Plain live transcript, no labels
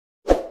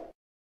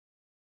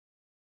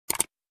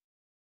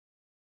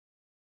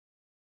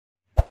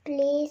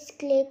please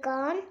click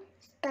on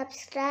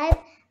subscribe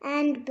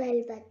and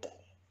bell button.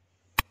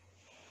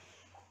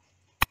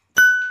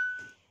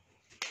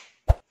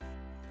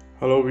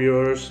 Hello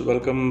viewers,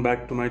 welcome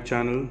back to my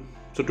channel.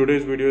 So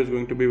today's video is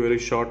going to be a very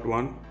short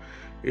one.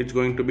 It's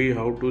going to be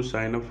how to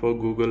sign up for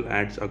Google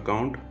Ads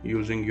account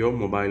using your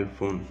mobile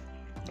phone.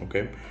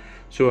 Okay,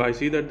 so I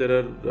see that there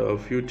are a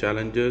few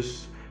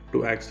challenges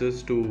to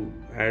access to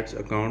Ads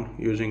account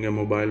using a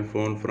mobile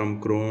phone from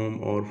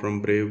Chrome or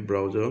from Brave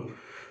browser.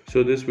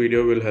 So this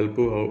video will help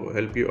you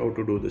how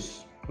to do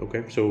this.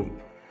 Okay, so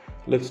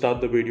let's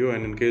start the video,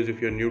 and in case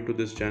if you're new to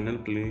this channel,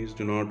 please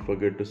do not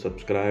forget to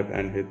subscribe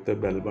and hit the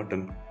bell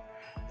button.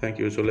 Thank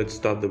you. So let's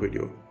start the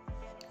video.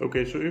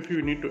 Okay, so if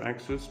you need to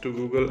access to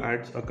Google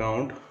Ads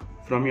account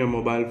from your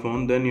mobile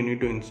phone, then you need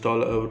to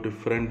install a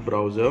different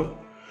browser.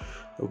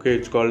 Okay,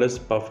 it's called as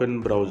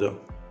Puffin browser.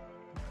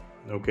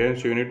 Okay,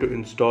 so you need to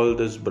install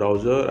this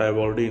browser. I've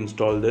already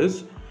installed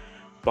this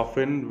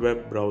Puffin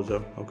web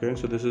browser. Okay,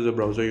 so this is a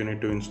browser you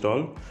need to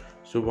install.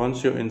 So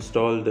once you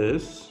install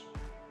this,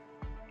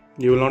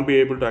 you will not be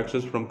able to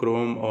access from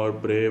Chrome or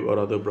Brave or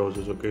other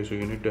browsers. Okay, so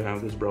you need to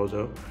have this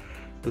browser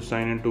to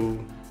sign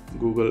into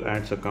Google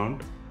Ads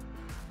account.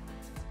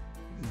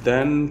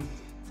 Then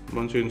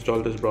once you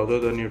install this browser,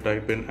 then you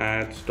type in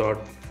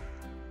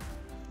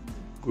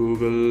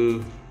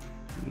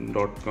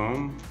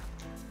ads.google.com.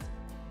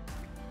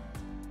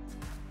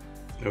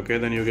 okay,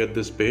 then you get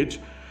this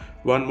page.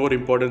 One more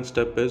important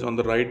step is on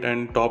the right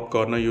hand top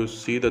corner you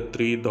see the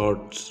three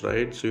dots,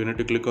 right? So you need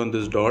to click on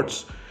these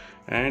dots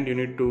and you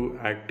need to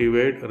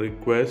activate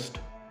request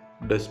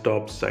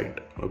desktop site.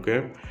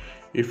 Okay,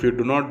 if you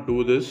do not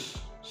do this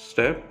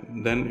step,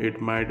 then it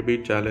might be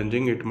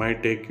challenging. It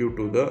might take you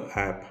to the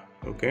app.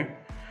 Okay,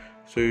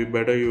 so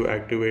you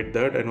activate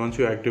that, and once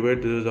you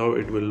activate, this is how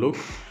it will look.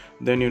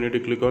 Then you need to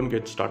click on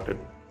get started.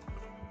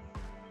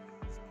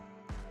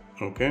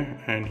 Okay,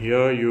 and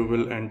here you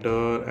will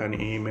enter an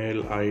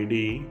email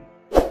ID.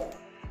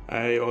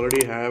 I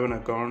already have an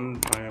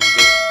account. I am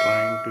just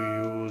trying to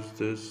use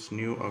this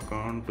new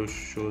account to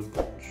show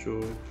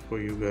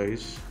for you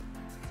guys.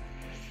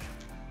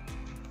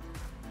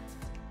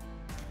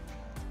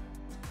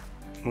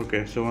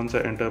 Okay, so once I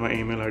enter my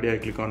email ID, I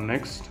click on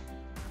next.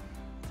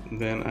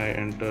 Then I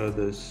enter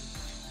this.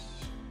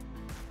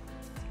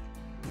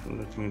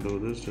 Let me do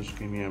this, just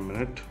give me a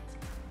minute.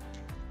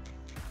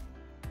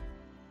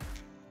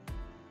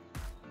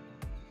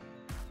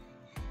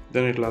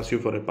 Then it will ask you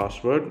for a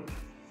password.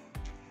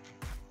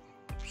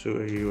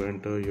 So you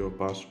enter your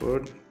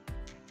password.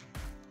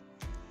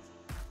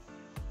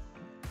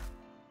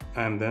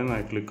 And then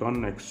I click on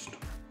next.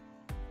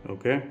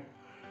 Okay.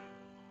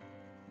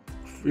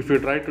 If you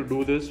try to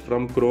do this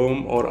from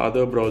Chrome or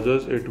other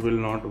browsers, it will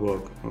not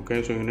work.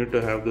 Okay, so you need to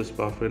have this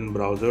Puffin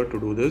browser to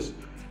do this.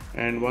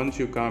 And once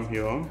you come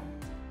here,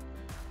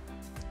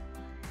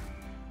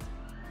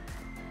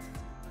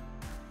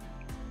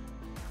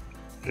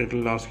 it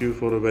will ask you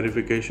for a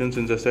verification.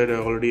 Since I said I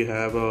already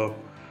have a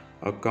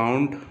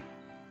account,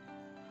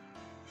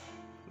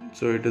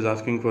 so it is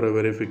asking for a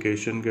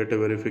verification. Get a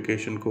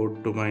verification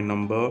code to my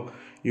number.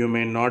 You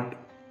may not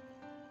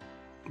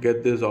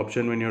get this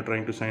option when you're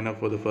trying to sign up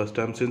for the first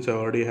time. Since I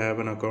already have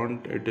an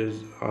account, it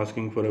is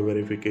asking for a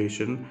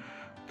verification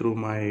through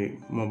my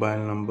mobile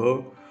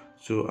number,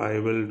 so I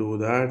will do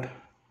that.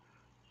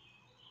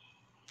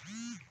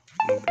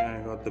 Okay,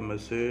 I got the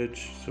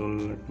message, so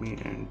let me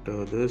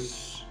enter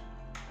this.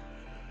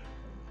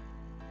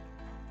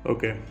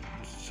 Okay,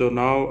 so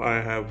now I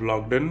have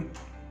logged in.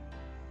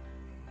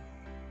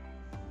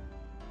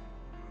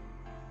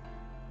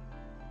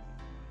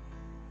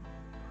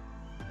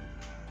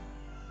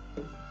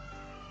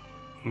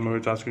 Now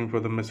it's asking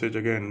for the message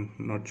again,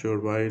 not sure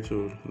why,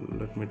 so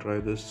let me try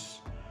this.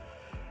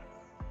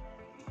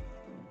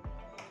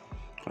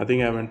 I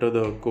think I've entered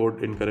the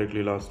code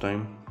incorrectly last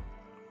time.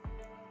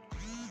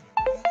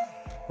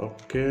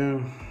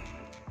 Okay.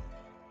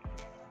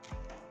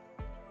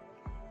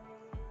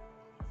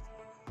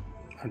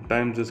 At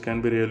times this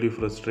can be really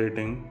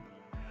frustrating,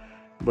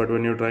 but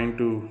when you're trying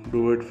to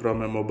do it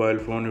from a mobile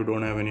phone, you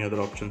don't have any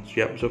other options.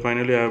 Yeah, so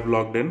finally I have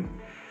logged in.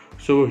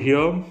 So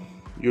here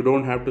you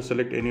don't have to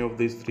select any of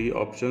these three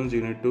options.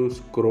 You need to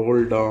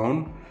scroll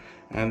down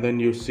and then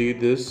you see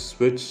this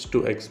switch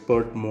to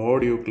expert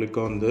mode. You click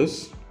on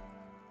this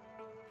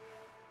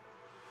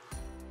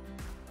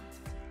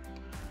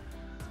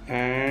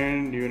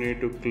and you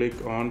need to click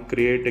on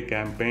create a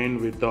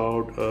campaign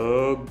without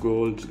a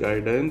goals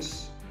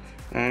guidance,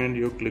 and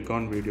you click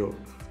on video.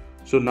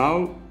 So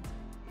now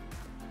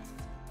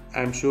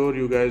I'm sure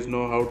you guys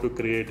know how to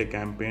create a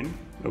campaign.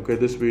 Okay,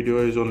 this video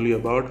is only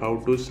about how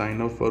to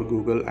sign up for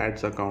Google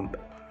Ads account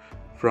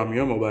from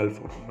your mobile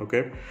phone.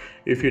 Okay,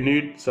 if you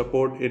need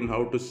support in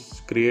how to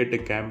create a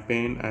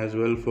campaign as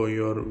well for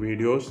your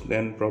videos,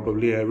 then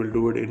probably I will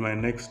do it in my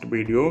next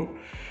video.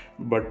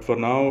 But for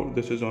now,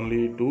 this is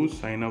only to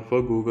sign up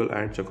for Google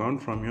Ads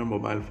account from your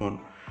mobile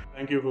phone.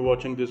 Thank you for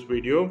watching this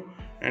video,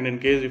 and in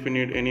case if you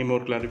need any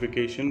more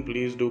clarification,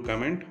 please do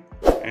comment,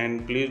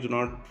 and please do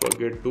not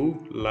forget to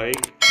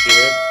like,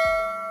 share,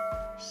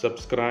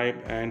 subscribe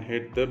and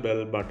hit the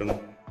bell button.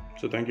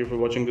 So thank you for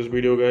watching this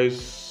video, guys.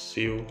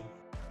 See you.